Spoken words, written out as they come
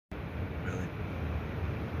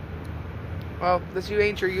Well, this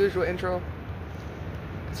ain't your usual intro.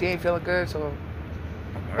 Cause he ain't feeling good, so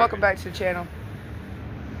welcome back to the channel.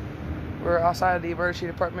 We're outside of the emergency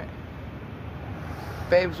department.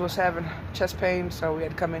 Babes was having chest pain, so we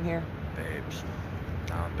had to come in here. Babes.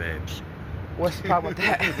 Nah, babes. What's the problem with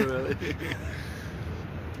that? Really?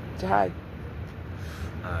 Say hi.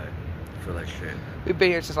 I feel like shit. We've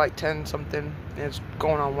been here since like 10 something, and it's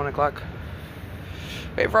going on 1 o'clock.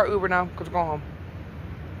 Wait for our Uber now, because we're going home.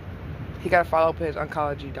 He got to follow up with his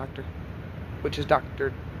oncology doctor, which is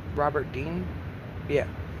Dr. Robert Dean. Yeah.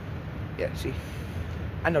 Yeah, see.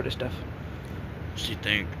 I know this stuff. She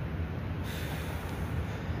think.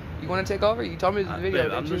 You want to take over? You told me the video,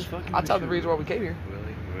 babe, didn't you? I'll tell the reason why we came here.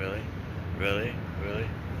 Really?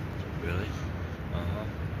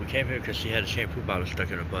 We came here because she had a shampoo bottle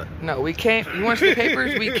stuck in her butt. No, we came. You want to see the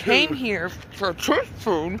papers? We came here for a chest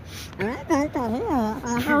phone. Bro,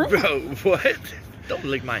 what? Don't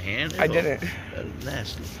lick my hand. I didn't. That is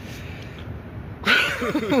nasty.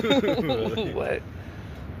 What?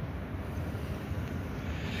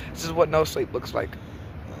 This is what no sleep looks like.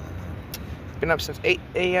 Been up since 8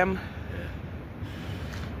 a.m.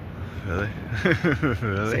 Really?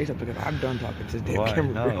 Really? Say something, because I'm done talking to this damn Why?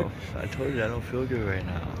 camera. No, I told you I don't feel good right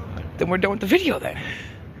now. Then we're done with the video then.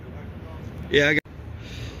 Yeah, I got.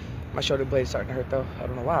 My shoulder blade's starting to hurt though. I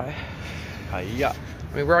don't know why. Yeah.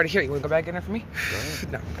 I mean, we're already here. You want to go back in there for me?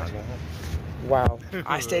 Really? No. I'll go home. Wow.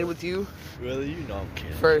 I stayed with you Really? You know I'm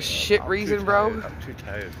kidding. for a shit reason, bro. I'm too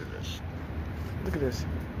tired for this. Look at this.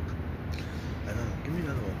 I know. Give me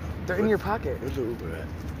another one. They're in your pocket. Where's the Uber at?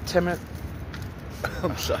 10 minutes.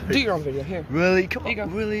 I'm sorry. Do your own video. Here. Really? Come Here you on.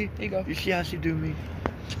 go. Really? Here you go. You see how she do me?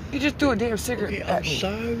 You just threw a damn cigarette Okay, at I'm me.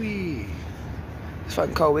 sorry. It's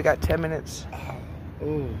fucking cold. We got 10 minutes. Oh.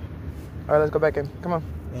 All right, let's go back in. Come on.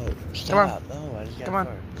 No, stop. No, I just got Come on.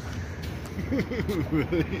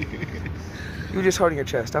 Really? You were just holding your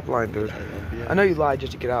chest. Stop lying, dude. I know you lied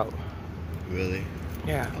just to get out. Really?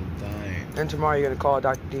 Yeah. I'm dying. And tomorrow you're going to call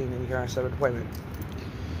Dr. Dean and you're going to set an appointment.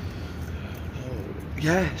 No.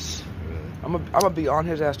 Yes. Really? I'm gonna be on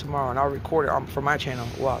his ass tomorrow and I'll record it for my channel.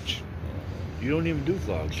 Watch. You don't even do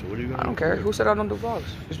vlogs, so what are you gonna do? I don't care. Who said I don't do vlogs?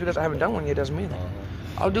 Just because I haven't done one yet doesn't mean that.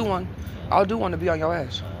 I'll do one. I'll do one to be on your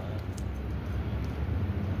ass.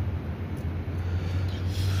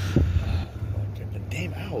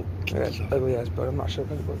 Damn out. Yeah, that's ugly ass, but I'm not sure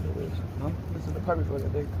what it is. Huh? This is the apartment building,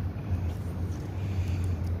 big.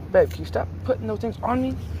 Babe, can you stop putting those things on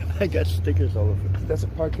me? I got stickers all over. That's a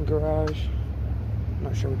parking garage. I'm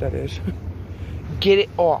not sure what that is. Get it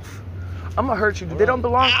off. I'm gonna hurt you. They don't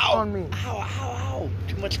belong on me. Ow, ow, ow.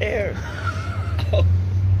 Too much hair. Ow.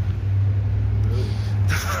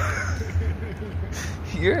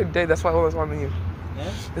 You're a dick. That's why I was on you.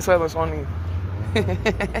 Huh? That's why I was on you.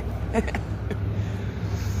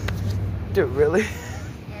 Dude, really?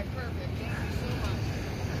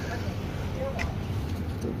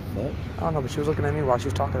 What? I don't know, but she was looking at me while she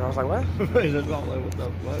was talking. I was like, what? That's not like what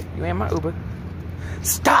the fuck? You ain't my Uber.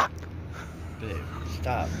 Stop! Babe,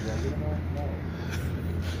 stop.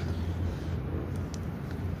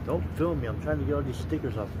 Don't film me. I'm trying to get all these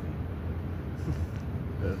stickers off of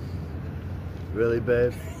me. Really,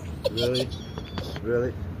 babe? Really?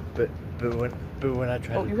 Really? But when I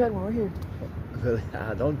tried Oh, you had one right here. Really?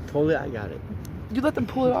 Don't pull it. I got it. You let them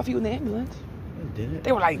pull it off you in the ambulance. I didn't.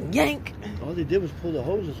 They were like, yank! All they did was pull the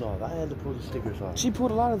hoses off. I had to pull the stickers off. She pulled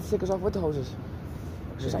a lot of the stickers off with the hoses.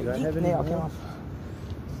 She's like, Do I yank, have and any they all came more?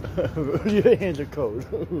 off. Your hands are cold.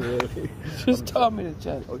 Really? Just told me to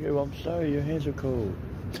check. Okay, well, I'm sorry. Your hands are cold.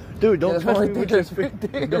 Dude, don't Yeah, touch me right with there, your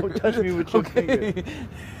finger. Don't touch me with your finger.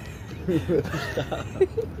 Stop.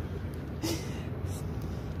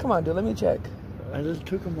 Come on, dude. Let me check. I just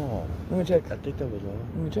took them all. Let me check. I think that was all.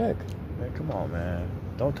 Let me check. Man, come on, man.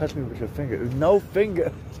 Don't touch me with your finger. No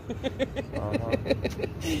finger.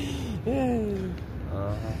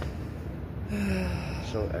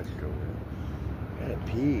 So extra. I gotta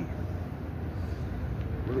pee.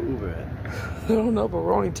 Where the Uber at? I don't know, but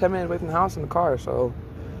we're only 10 minutes away from the house in the car, so.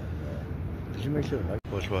 Did you make sure?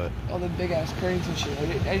 What's what? All the big ass cranes and shit.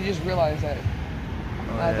 I just realized that.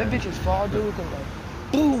 Yeah. That bitches fall, dude. Cause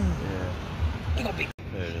like, boom. Yeah. You gonna be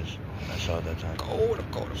There it is. I saw it that time. cold.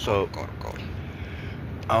 So,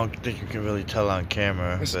 I don't think you can really tell on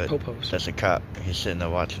camera, That's but Popos. that's a cop. He's sitting there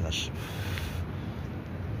watching us.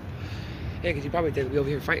 Yeah, because you probably think we over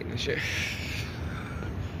here fighting and shit.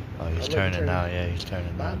 Oh, he's look, turning turn. now. Yeah, he's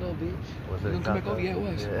turning Bye, now. little bitch. Was You it gonna come back over? Yeah, it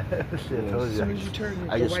was. Yeah, shit, I As told soon you. as you turn,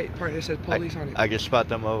 I the just- white part that says police on it. I can spot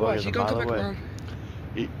them Watch, motherfuckers you a gonna come mile back away.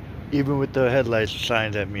 around. Even with the headlights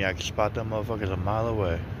shined at me, I can spot them motherfuckers a mile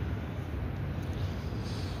away.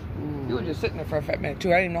 You was just sitting there for a fat minute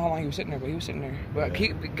too. I didn't know how long he was sitting there, but he was sitting there. But Yeah.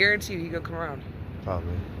 he guaranteed he gonna come around.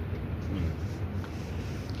 Probably.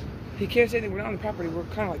 He can't say anything. We're not on the property. We're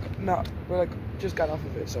kind of like not. We're like just got off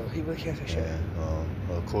of it, so he really can't say shit. Yeah. Well,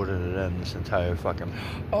 according to them, this entire fucking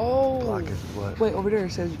Oh. block is what? Wait, over there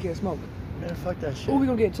it says you can't smoke. Man, fuck that shit. Oh, we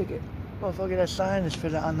gonna get a ticket. Motherfucker, that sign is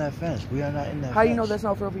fitted on that fence. We are not in that How fence. you know that's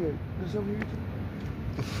not for over here? Is it over here?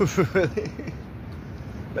 Really?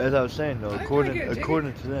 But as I was saying though, I ain't according gonna get a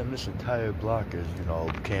according to them, this entire block is, you know,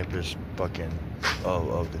 campus fucking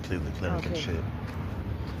of the Cleveland Clinic and Okay. shit.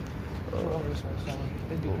 Over this way, so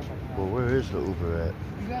it'd be Well, perfect. well, where is the Uber at?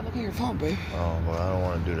 You gotta look at your phone, babe. Well, I don't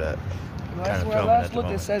want to do that. Last, Kinda when I filming last at the looked,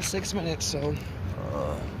 it moment. said 6 minutes, so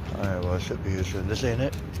Alright, well, it should be. This ain't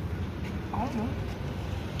it? I don't know.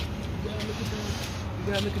 You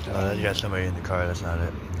gotta look at the. Oh, you got somebody in the car. That's not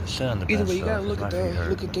it. Sit on the Either bench, way, you gotta though, look 'cause at my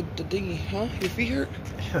feet hurt. the dinghy, huh? Your feet hurt?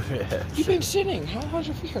 Yeah. You've been sitting. How's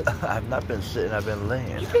your feet hurt? I've not been sitting. I've been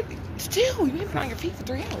laying. You've been on your feet for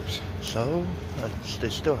 3 hours. So they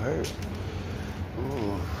still hurt.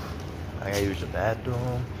 Ooh, I gotta use the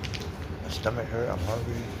bathroom. My stomach hurt. I'm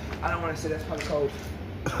hungry. I don't want to say that's probably cold.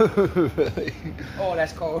 Really? Oh,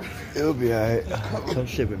 that's cold. It'll be alright. Come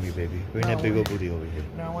sit with me, baby. Bring that big old booty over here.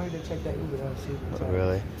 No, I wanted to check that Uber out, see what's up.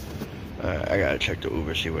 Really? Alright, I gotta check the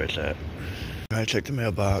Uber, see where it's at. I gotta check the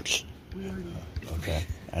mailbox. Okay,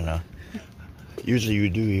 I know. Usually you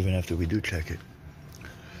do, even after we do check it.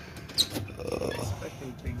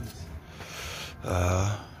 Expecting things.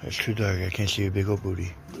 It's too dark. I can't see your big old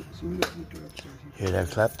booty. So we gotta get upstairs. Hear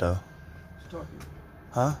that clap though? He's talking.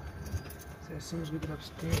 Huh? So as soon as we get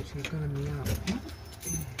upstairs, he's gonna meow.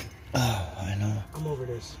 Oh, I know. I'm over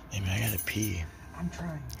this. Hey man, I gotta pee. I'm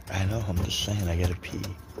trying. I know, I'm just saying, I gotta pee.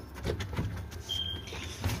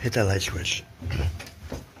 Hit that light switch.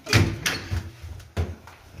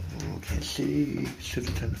 Ooh, can't see. Should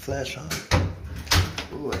have turned the flash on.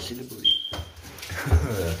 Ooh, I see the booty.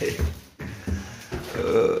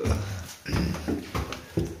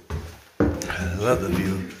 I love the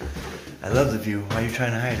view. I love the view. Why are you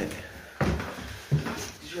trying to hide it?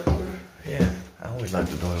 Did you order? Yeah, I always lock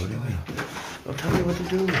the door. What do you mean? Don't tell me what to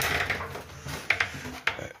do.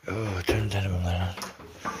 Oh, turn the dynamo light on.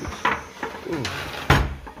 Ooh.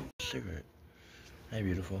 Cigarette. Hey,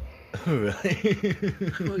 beautiful. Really?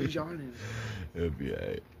 Oh, he's yawning. It'll be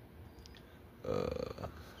alright.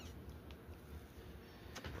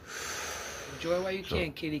 Enjoy while you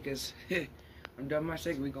can, kitty, because I'm done my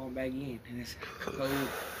cigarette, we going back in, and it's cold.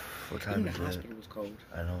 What Even time the is it? hospital was cold.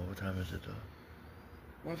 I know. What time is it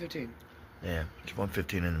though? 1:15. Yeah, it's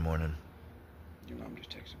 1:15 in the morning. Your mom just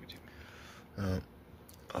texted me too.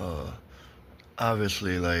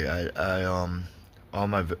 Obviously, like I all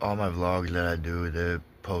my vlogs that I do, they're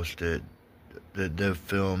posted. They're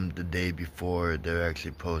filmed the day before they're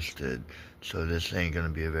actually posted, so this ain't gonna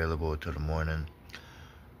be available till the morning.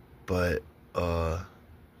 But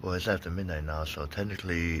well, it's after midnight now, so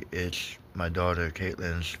technically it's my daughter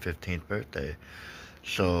Caitlin's 15th birthday.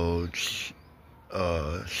 So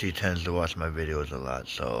she tends to watch my videos a lot.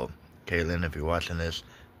 So Caitlin, if you're watching this,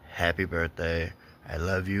 happy birthday. I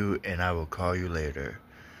love you, and I will call you later.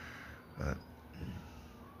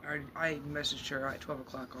 I messaged her at 12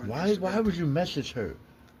 o'clock on Why Instagram. would you message her?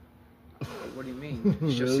 What do you mean?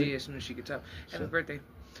 She'll Really? see it as soon as she gets up. Happy So- birthday.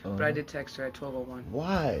 But I did text her at 12:01.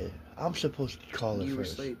 Why? I'm supposed to call her You were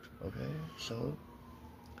first. asleep. Okay, so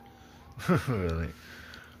really,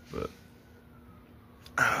 but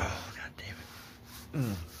oh god damn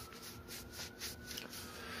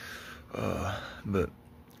it. But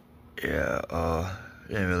yeah,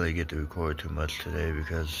 didn't really get to record too much today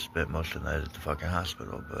because spent most of the night at the fucking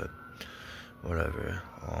hospital. But whatever.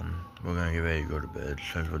 We're gonna get ready to go to bed. As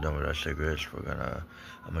soon as we're done with our cigarettes, I'm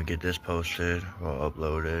gonna get this posted, we'll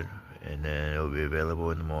upload it, and then it'll be available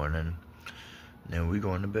in the morning. And then we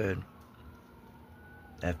going to bed.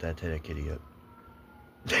 After I take that kitty up.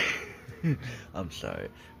 I'm sorry.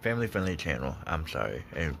 Family friendly channel. I'm sorry.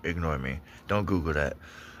 Ignore me. Don't Google that.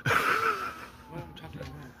 What am I talking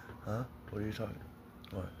about? Huh? What are you talking?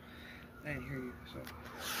 What? I didn't hear you, so.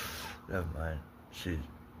 Never mind.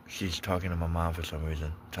 She's talking to my mom for some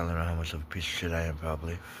reason, telling her how much of a piece of shit I am,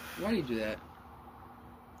 probably. Why do you do that?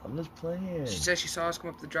 I'm just playing. She said she saw us come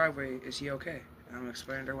up the driveway. Is he okay? And I'm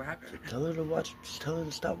explaining to her what happened. Tell her to watch. Just tell her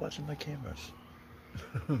to stop watching my cameras.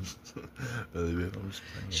 Really, babe, I'm just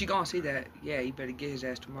playing. She gonna see that. Yeah, you better get his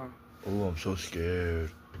ass tomorrow. Oh, I'm so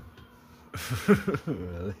scared.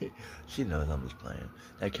 Really? She knows I'm just playing.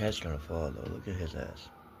 That cat's gonna fall though. Look at his ass.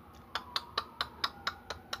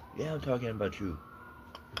 Yeah, I'm talking about you.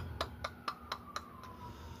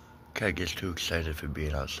 Cat gets too excited for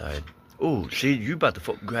being outside. Oh, see, you about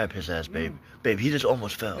to grab his ass, babe. Babe, he just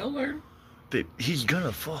almost fell. He'll learn. Babe, he's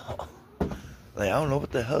gonna fall. Like, I don't know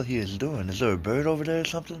what the hell he is doing. Is there a bird over there or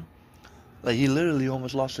something? Like, he literally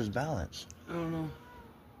almost lost his balance. I don't know.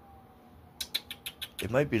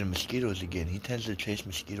 It might be the mosquitoes again. He tends to chase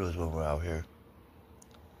mosquitoes when we're out here.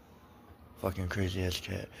 Fucking crazy ass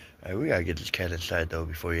cat. Alright, we gotta get this cat inside though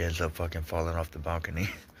before he ends up fucking falling off the balcony.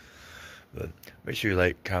 But make sure you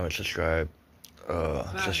like, comment, subscribe.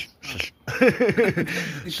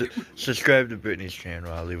 Subscribe to Brittany's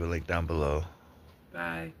channel. I'll leave a link down below.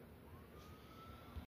 Bye.